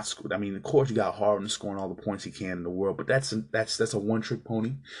 They're not. I mean, of course, you got Harden scoring all the points he can in the world, but that's a one-trick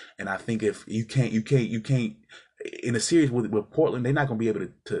pony. And I think if you can't in a series with Portland, they're not going to be able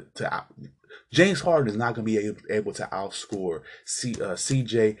to James Harden is not going to be able to outscore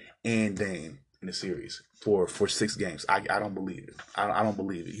CJ and Dame in the series for 6 games. I don't believe it. I don't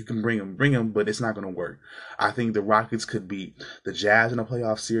believe it. You can bring him, but it's not going to work. I think the Rockets could beat the Jazz in a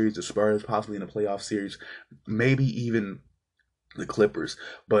playoff series, the Spurs possibly in a playoff series, maybe even the Clippers.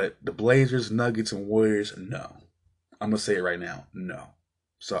 But the Blazers, Nuggets, and Warriors, no. I'm going to say it right now, no.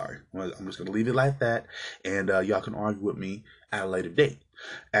 Sorry. I'm just going to leave it like that, and y'all can argue with me at a later date.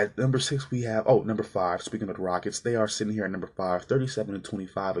 At number 6, we have, number 5, speaking of the Rockets, they are sitting here at number 5,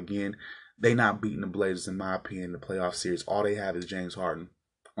 37-25 again. They not beating the Blazers, in my opinion, in the playoff series. All they have is James Harden.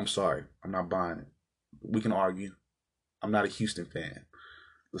 I'm sorry. I'm not buying it. We can argue. I'm not a Houston fan.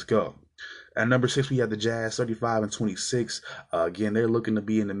 Let's go. At number 6, we have the Jazz, 35-26. Again, they're looking to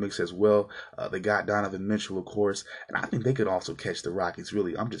be in the mix as well. They got Donovan Mitchell, of course, and I think they could also catch the Rockets.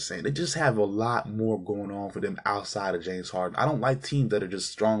 Really, I'm just saying they just have a lot more going on for them outside of James Harden. I don't like teams that are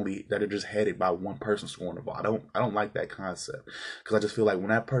just headed by one person scoring the ball. I don't like that concept, because I just feel like when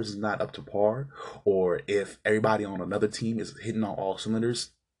that person's not up to par, or if everybody on another team is hitting on all cylinders,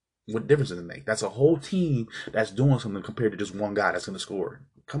 what difference does it make? That's a whole team that's doing something compared to just one guy that's going to score.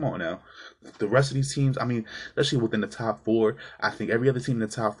 Come on now. The rest of these teams, I mean, especially within the top 4, I think every other team in the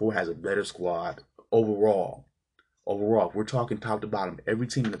top 4 has a better squad overall. If we're talking top to bottom, every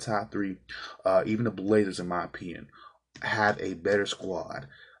team in the top 3, even the Blazers, in my opinion, have a better squad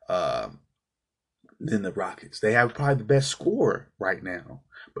than the Rockets. They have probably the best scorer right now.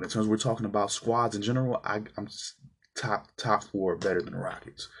 But in terms of we're talking about squads in general, I'm top 4 better than the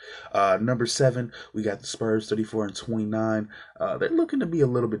Rockets. Number 7, we got the Spurs, 34-29. They're looking a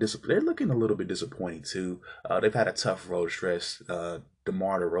little bit disappointing too. They've had a tough road stretch.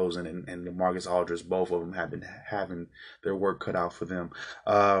 DeMar DeRozan and DeMarcus Aldridge, both of them have been having their work cut out for them.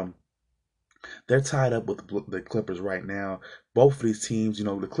 They're tied up with the Clippers right now. Both of these teams,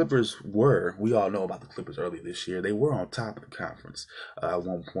 the Clippers we all know about the Clippers earlier this year. They were on top of the conference at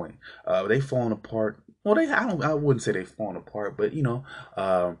one point. They've fallen apart. Well, I wouldn't say they've fallen apart, but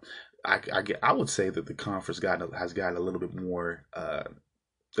I would say that the conference has gotten a little bit more.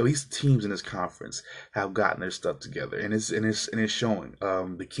 At least teams in this conference have gotten their stuff together, and it's showing.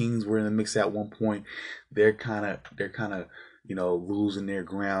 The Kings were in the mix at one point. They're kind of losing their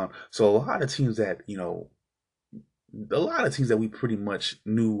ground. So a lot of teams that a lot of teams that we pretty much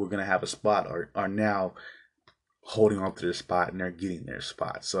knew were going to have a spot are now holding on to their spot and they're getting their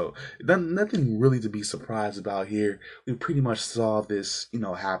spot. So nothing really to be surprised about here. We pretty much saw this,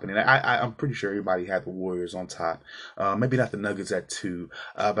 happening. I'm pretty sure everybody had the Warriors on top. Maybe not the Nuggets at 2,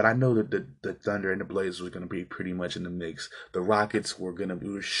 but I know that the Thunder and the Blazers were going to be pretty much in the mix. The Rockets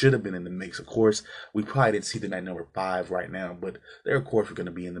should have been in the mix. Of course, we probably didn't see them at number 5 right now, but they're of course were going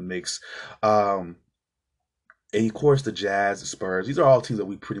to be in the mix. And of course, the Jazz, the Spurs, these are all teams that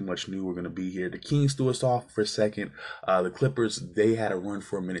we pretty much knew were going to be here. The Kings threw us off for a second. The Clippers, they had a run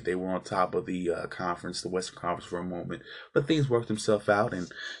for a minute. They were on top of the conference, the Western Conference for a moment. But things worked themselves out, and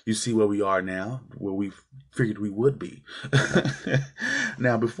you see where we are now, where we figured we would be.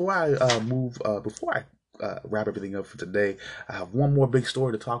 Now, before I wrap everything up for today, I have one more big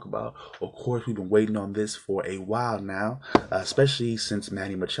story to talk about. Of course, we've been waiting on this for a while now, especially since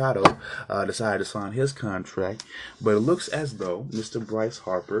Manny Machado decided to sign his contract. But it looks as though Mr. Bryce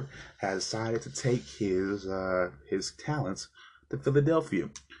Harper has decided to take his talents to Philadelphia.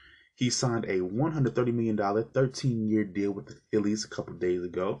 He signed a $130 million 13-year deal with the Phillies a couple days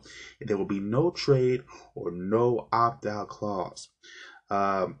ago, and there will be no trade or no opt-out clause.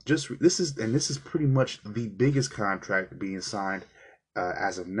 This is pretty much the biggest contract being signed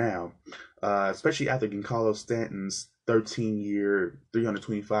as of now, especially after Giancarlo Stanton's 13-year,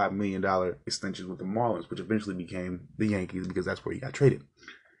 $325 million extension with the Marlins, which eventually became the Yankees because that's where he got traded.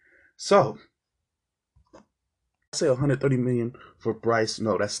 So, I say $130 million for Bryce.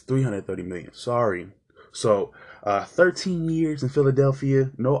 No, that's $330 million. Sorry. So, 13 years in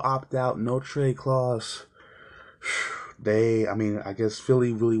Philadelphia, no opt-out, no trade clause. I guess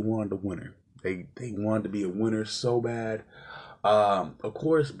Philly really wanted a winner. They wanted to be a winner so bad. Of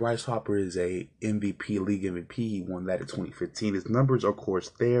course, Bryce Harper is a MVP, league MVP. He won that in 2015. His numbers are, of course,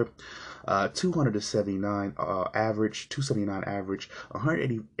 there. 279 average,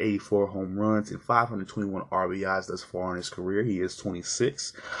 184 home runs, and 521 RBIs thus far in his career. He is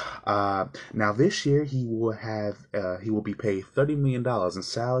 26. Now this year he will be paid $30 million in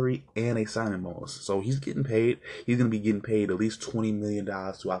salary and a signing bonus. So he's getting paid. He's going to be getting paid at least $20 million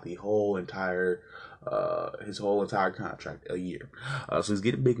throughout the whole entire his whole entire contract a year. So he's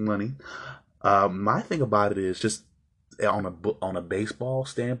getting big money. My thing about it is just on a baseball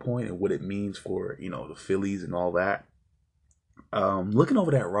standpoint and what it means for the Phillies and all that. Looking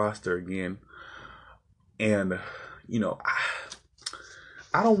over that roster again, and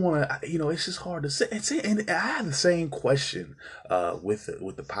I don't want to. It's just hard to say. And I had the same question with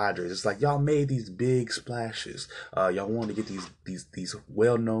the Padres. It's like y'all made these big splashes. Y'all wanted to get these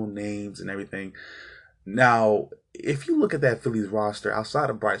well-known names and everything. Now, if you look at that Phillies roster outside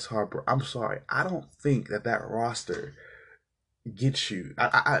of Bryce Harper, I'm sorry, I don't think that roster gets you.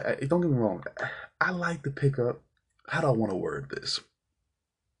 I don't get me wrong. I like to pick up. How do I want to word this?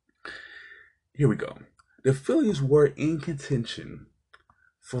 Here we go. The Phillies were in contention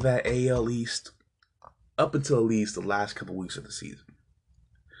for that AL East up until at least the last couple weeks of the season.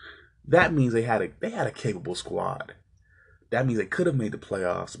 That means they had a capable squad. That means they could have made the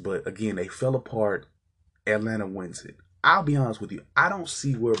playoffs, but again, they fell apart. Atlanta wins it. I'll be honest with you. I don't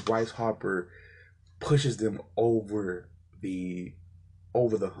see where Bryce Harper pushes them over the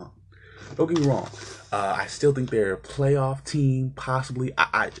hump. Don't get me wrong. I still think they're a playoff team, possibly.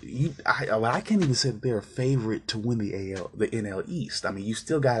 I can't even say that they're a favorite to win the NL East. I mean, you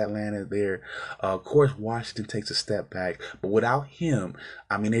still got Atlanta there. Of course, Washington takes a step back, but without him,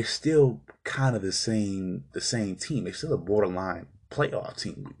 I mean, they're still kind of the same team. They're still a borderline playoff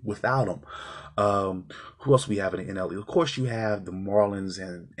team without him. Who else we have in the NL? Of course, you have the Marlins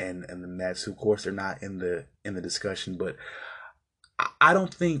and the Mets, who of course they're not in the discussion, but I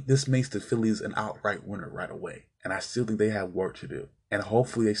don't think this makes the Phillies an outright winner right away. And I still think they have work to do. And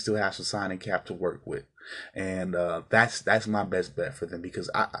hopefully they still have some signing cap to work with. And that's my best bet for them, because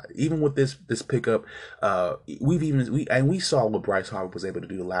even with this pickup, we saw what Bryce Harper was able to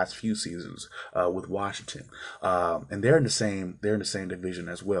do the last few seasons with Washington. And they're in the same division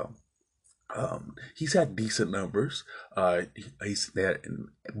as well. He's had decent numbers. He's there,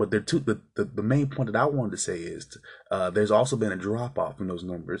 but the main point that I wanted to say is there's also been a drop off in those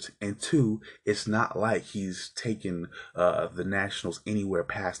numbers, and two, it's not like he's taken the Nationals anywhere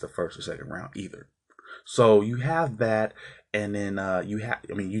past the first or second round either. So you have that, and then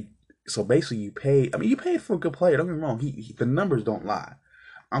so basically you pay for a good player. Don't get me wrong. The numbers don't lie.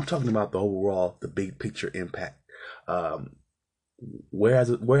 I'm talking about the overall, the big picture impact. Where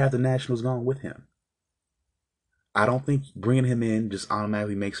have the Nationals gone with him? I don't think bringing him in just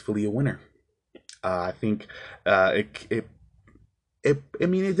automatically makes Philly a winner. I think it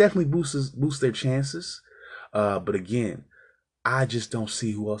definitely boosts their chances. But again, I just don't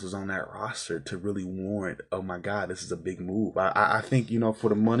see who else is on that roster to really warrant, oh my God, this is a big move. I think, for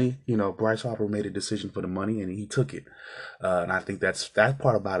the money, Bryce Harper made a decision for the money and he took it. And I think that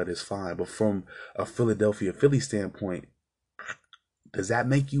part about it is fine. But from a Philadelphia Philly standpoint, does that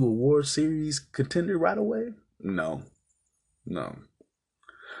make you a World Series contender right away? No, no.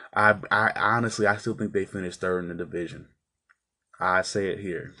 I honestly, I still think they finished third in the division. I say it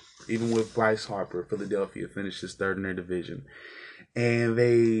here. Even with Bryce Harper, Philadelphia finishes third in their division, and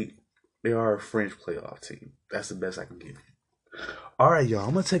they are a fringe playoff team. That's the best I can give you. All right, y'all.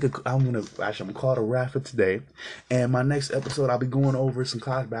 I'm gonna call it a wrap for today. And my next episode, I'll be going over some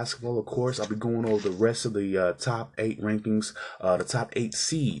college basketball. Of course, I'll be going over the rest of the top 8 rankings, the top 8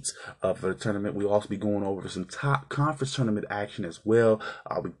 seeds for the tournament. We'll also be going over some top conference tournament action as well.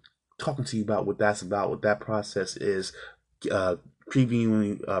 I'll be talking to you about what that's about, what that process is.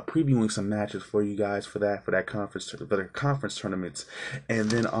 Previewing some matches for you guys for the conference tournaments,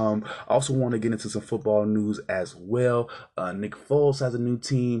 and then also want to get into some football news as well. Nick Foles has a new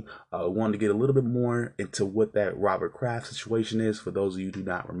team. Wanted to get a little bit more into what that Robert Kraft situation is. For those of you who do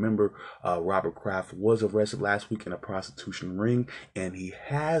not remember, Robert Kraft was arrested last week in a prostitution ring, and he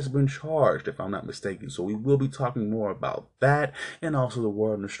has been charged, if I'm not mistaken. So we will be talking more about that, and also the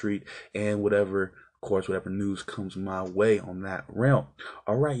word on the street, and whatever news comes my way on that realm.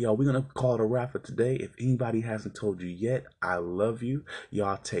 All right, y'all, we're going to call it a wrap for today. If anybody hasn't told you yet, I love you.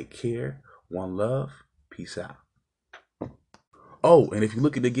 Y'all take care. One love. Peace out. Oh, and if you're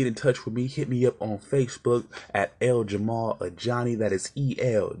looking to get in touch with me, hit me up on Facebook at El Jamal Adjani. That is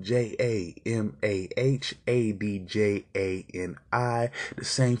ELJAMAHADJANI. The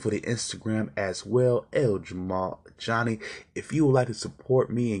same for the Instagram as well, El Jamal Adjani. If you would like to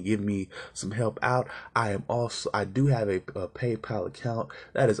support me and give me some help out, I do have a PayPal account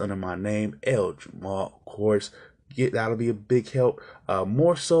that is under my name, El Jamal, of course. That'll be a big help.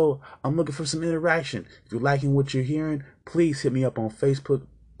 More so, I'm looking for some interaction. If you're liking what you're hearing, please hit me up on Facebook.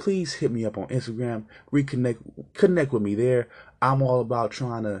 Please hit me up on Instagram. Connect with me there. I'm all about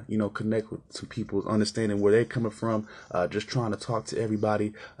trying to, connect with some people, understanding where they're coming from. Just trying to talk to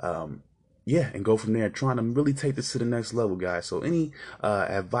everybody. And go from there. Trying to really take this to the next level, guys. So any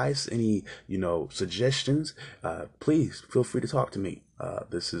advice, any suggestions, please feel free to talk to me.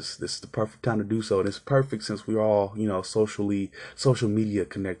 This is the perfect time to do so, and it's perfect since we're all social media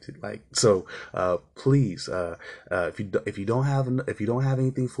connected. Please, if you don't have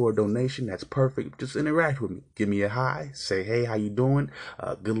anything for a donation, that's perfect. Just interact with me. Give me a hi. Say hey, how you doing?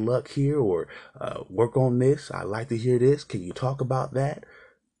 Good luck here, or work on this. I like to hear this. Can you talk about that?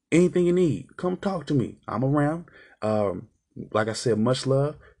 Anything you need, come talk to me. I'm around. Like I said, much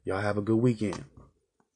love. Y'all have a good weekend.